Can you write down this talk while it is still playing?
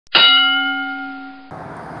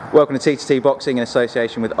Welcome to T2T Boxing in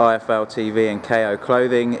association with IFL TV and KO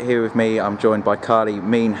Clothing. Here with me, I'm joined by Carly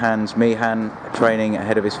Meehan, training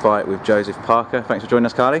ahead of his fight with Joseph Parker. Thanks for joining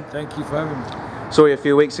us, Carly. Thank you for having me. Saw you a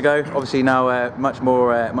few weeks ago. Obviously now much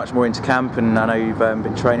more into camp, and I know you've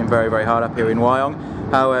been training very hard up here in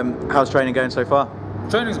Wyong. How's training going so far?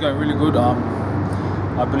 Training's going really good.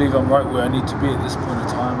 I believe I'm right where I need to be at this point in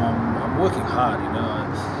time. I'm working hard, you know.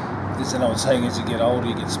 There's an old saying, as you get older,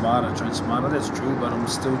 you get smarter, train smarter. That's true, but I'm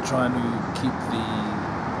still trying to keep the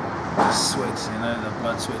sweat, you know, the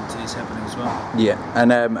blood, sweat and tears happening as well. Yeah,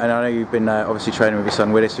 and I know you've been obviously training with your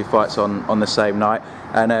son Willis, who fights on the same night.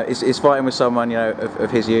 And is fighting with someone, you know, of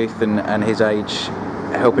his youth and his age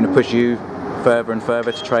helping to push you further and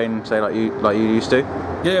further to train, say, like you used to?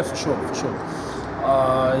 Yeah, for sure.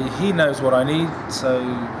 He knows what I need, so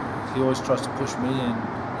he always tries to push me, and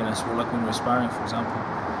you know, so like when we're sparring, for example,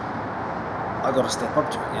 I got to step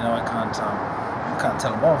up to it. You know, I can't tell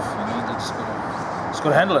them off. You know, they just got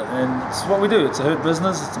to handle it, and it's what we do. It's a hurt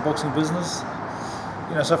business. It's a boxing business.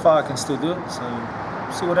 You know, so far I can still do it. So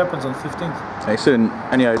see what happens on the 15th. Excellent.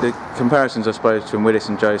 And you know, the comparisons, I suppose, between Willis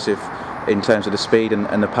and Joseph in terms of the speed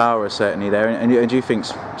and the power are certainly there. And do you think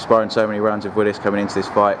sparring so many rounds of Willis coming into this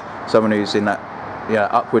fight, someone who's in that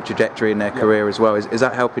upward trajectory in their career as well, is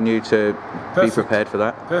that helping you to be prepared for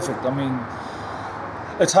that? Perfect. I mean,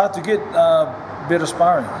 it's hard to get better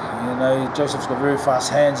sparring. You know, Joseph's got very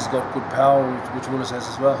fast hands. He's got good power, which Willis has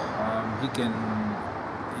as well. He can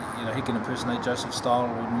impersonate Joseph's style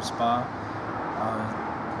when we spar.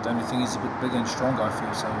 The only thing he's a bit bigger and stronger, I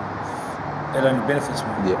feel, so it only benefits me.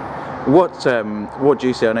 Yeah. What do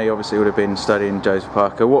you see? I know you obviously would have been studying Joseph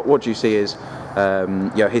Parker. What do you see as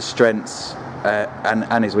his strengths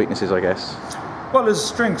and his weaknesses, I guess? Well, his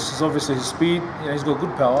strengths is obviously his speed. You know, he's got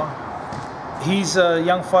good power. He's a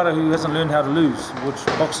young fighter who hasn't learned how to lose, which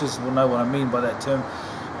boxers will know what I mean by that term.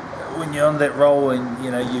 When you're on that roll and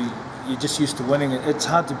you know you're just used to winning, it's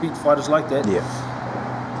hard to beat fighters like that. Yeah.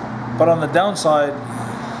 But on the downside,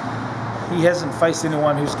 he hasn't faced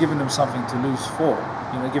anyone who's given him something to lose for.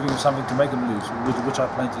 You know, giving him something to make him lose, which I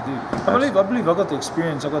plan to do. I believe I got the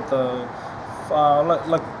experience. I got the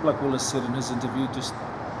like Willis said in his interview. Just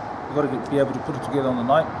you got to be able to put it together on the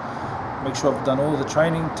night. Make sure I've done all the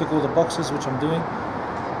training, tick all the boxes, which I'm doing.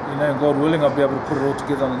 You know, God willing, I'll be able to put it all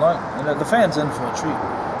together on the night. And the fans in for a treat,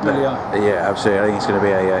 really are. Yeah, absolutely. I think it's going to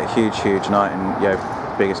be a huge night, and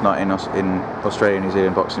biggest night in Australia and New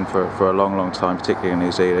Zealand boxing for a long time, particularly in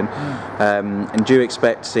New Zealand. And do you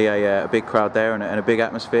expect to see a big crowd there and a big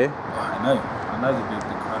atmosphere? I know there'll be a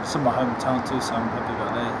big crowd. It's in my hometown too, so I'm happy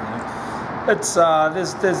about that. You know, it's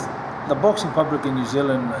there's the boxing public in New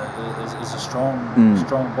Zealand is a strong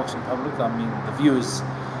boxing public. I mean, the viewers,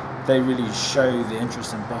 they really show their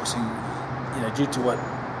interest in boxing, you know, due to what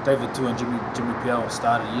David Tu and Jimmy Piel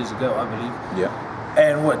started years ago, I believe. Yeah.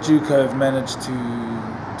 And what Juco have managed to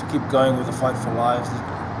keep going with the Fight for Life.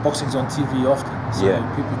 Boxing's on TV often, so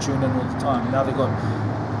people tune in all the time. Now they've got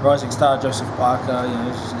rising star Joseph Parker, you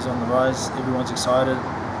know, he's on the rise. Everyone's excited,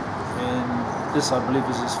 and this, I believe,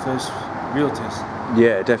 is his first real test.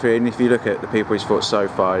 Yeah, definitely. And if you look at the people he's fought so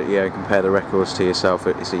far, compare the records to yourself,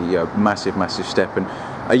 it's a massive step. And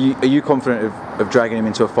are you confident of dragging him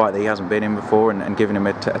into a fight that he hasn't been in before and giving him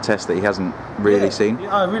a test that he hasn't really seen?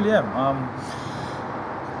 Yeah, I really am.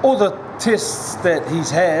 All the tests that he's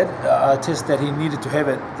had are tests that he needed to have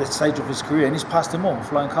at that stage of his career, and he's passed them all,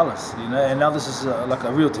 flying colours. You know, and now this is like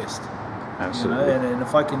a real test. Absolutely. You know? and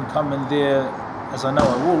if I can come in there, as I know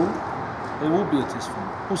I will, there will be a test for him.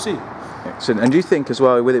 We'll see. Excellent. And do you think as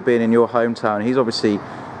well, with it being in your hometown, he's obviously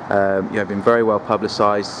been very well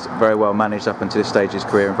publicised, very well managed up until this stage of his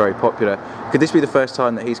career, and very popular. Could this be the first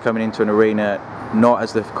time that he's coming into an arena not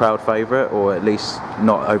as the crowd favourite, or at least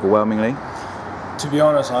not overwhelmingly? To be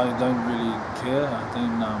honest, I don't really care. I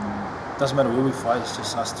think doesn't matter where we fight. It's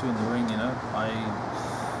just us two in the ring, you know. I'm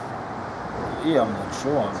not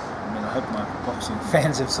sure. I mean, I hope my boxing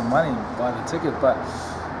fans have some money and buy the ticket, but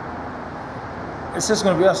it's just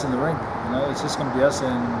going to be us in the ring, you know. It's just going to be us,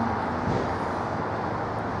 and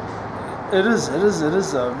it is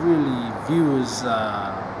a really viewers.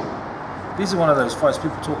 These are one of those fights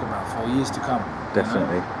people talk about for years to come.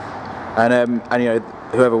 Definitely. You know? And you know,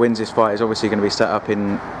 whoever wins this fight is obviously going to be set up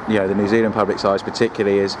in the New Zealand public's eyes,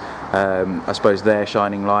 particularly as I suppose their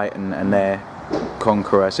shining light and their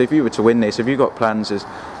conqueror. So if you were to win this, have you got plans as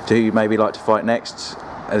to who you maybe like to fight next?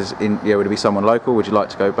 As in, would it be someone local? Would you like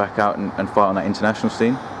to go back out and fight on that international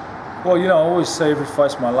scene? Well, you know, I always say every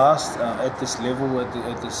fight's my last at this level,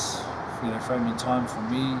 at this frame in time for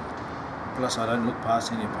me. Plus, I don't look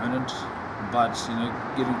past any opponent, but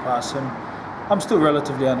getting past him, I'm still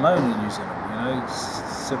relatively unknown in New Zealand.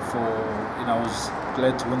 except for, I was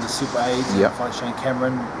glad to win the Super 8, yep. fight Shane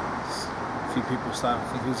Cameron. A few people started to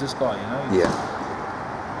think, who's this guy, Yeah.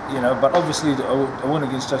 But obviously a win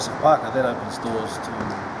against Joseph Parker, that opens doors to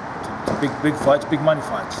big fights, big money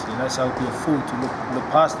fights, so I'd be a fool to look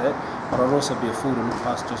past that, but I'd also be a fool to look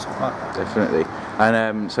past Joseph Parker. Definitely.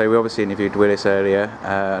 And so we obviously interviewed Willis earlier.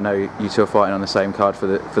 I know you two are fighting on the same card for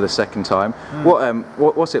the second time.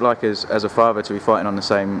 What's it like as a father to be fighting on the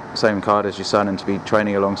same card as your son and to be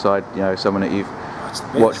training alongside someone that you've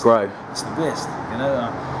watched grow? It's the best.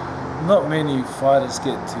 Not many fighters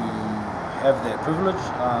get to have that privilege.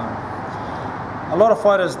 A lot of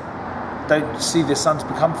fighters don't see their sons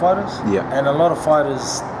become fighters, and a lot of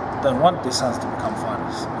fighters don't want their sons to become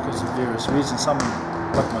fighters because of various reasons. Some,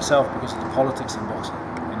 like myself, because of the politics in boxing.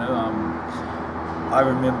 I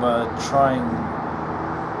remember trying.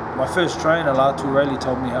 My first trainer, Latu Rayleigh,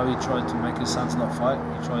 told me how he tried to make his sons not fight.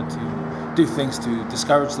 He tried to do things to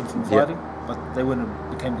discourage them from fighting, but they wouldn't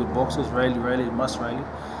have became good boxers. Rayleigh,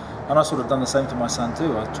 and I sort of done the same to my son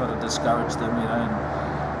too. I tried to discourage them, and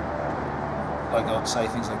like I'd say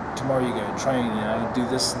things like, tomorrow you go train, do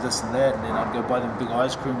this and that, and then I'd go buy them big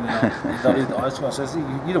ice cream, and they'd eat the ice cream. I said,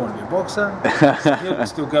 you don't want to be a boxer. He'll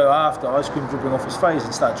still go after ice cream dripping off his face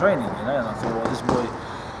and start training, And I thought, well, this boy,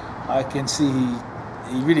 I can see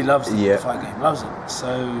he really loves the fight game, loves it. So,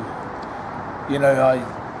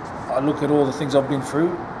 I look at all the things I've been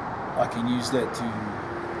through. I can use that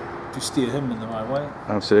to steer him in the right way.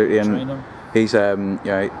 Absolutely, and train him. He's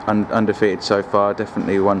undefeated so far,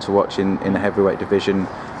 definitely one to watch in the heavyweight division.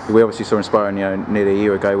 We obviously saw him sparring nearly a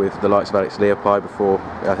year ago with the likes of Alex Leopai before,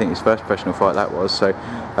 I think his first professional fight that was. So,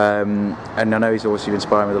 and I know he's also been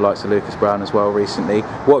sparring with the likes of Lucas Brown as well recently.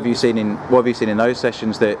 What have you seen in those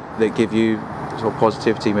sessions that give you sort of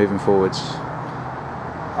positivity moving forwards?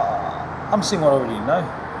 I'm seeing what I already know.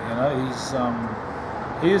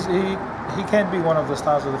 He can be one of the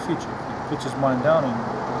stars of the future. He puts his mind down and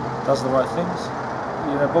does the right things.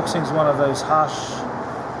 Boxing's one of those harsh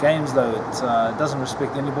games, though. It doesn't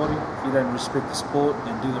respect anybody. If you don't respect the sport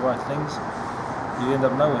and do the right things, you end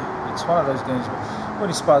up nowhere. It's one of those games. When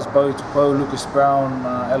he spars Bo, Lucas Brown,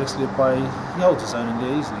 Alex Leopai, he holds his own in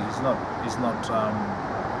there easily. He's not.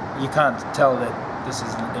 You can't tell that this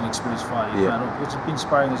is an inexperienced fighter. He's been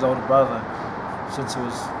sparring his older brother since he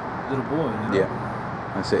was a little boy.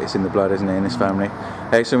 That's it, it's in the blood, isn't it, in this family.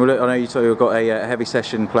 Excellent. Well, look, I know you've got a heavy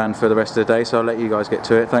session planned for the rest of the day, so I'll let you guys get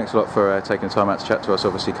to it. Thanks a lot for taking the time out to chat to us,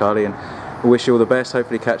 obviously, Carly, and we wish you all the best.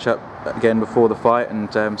 Hopefully catch up again before the fight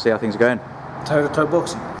and see how things are going. Toe-to-toe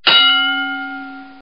boxing.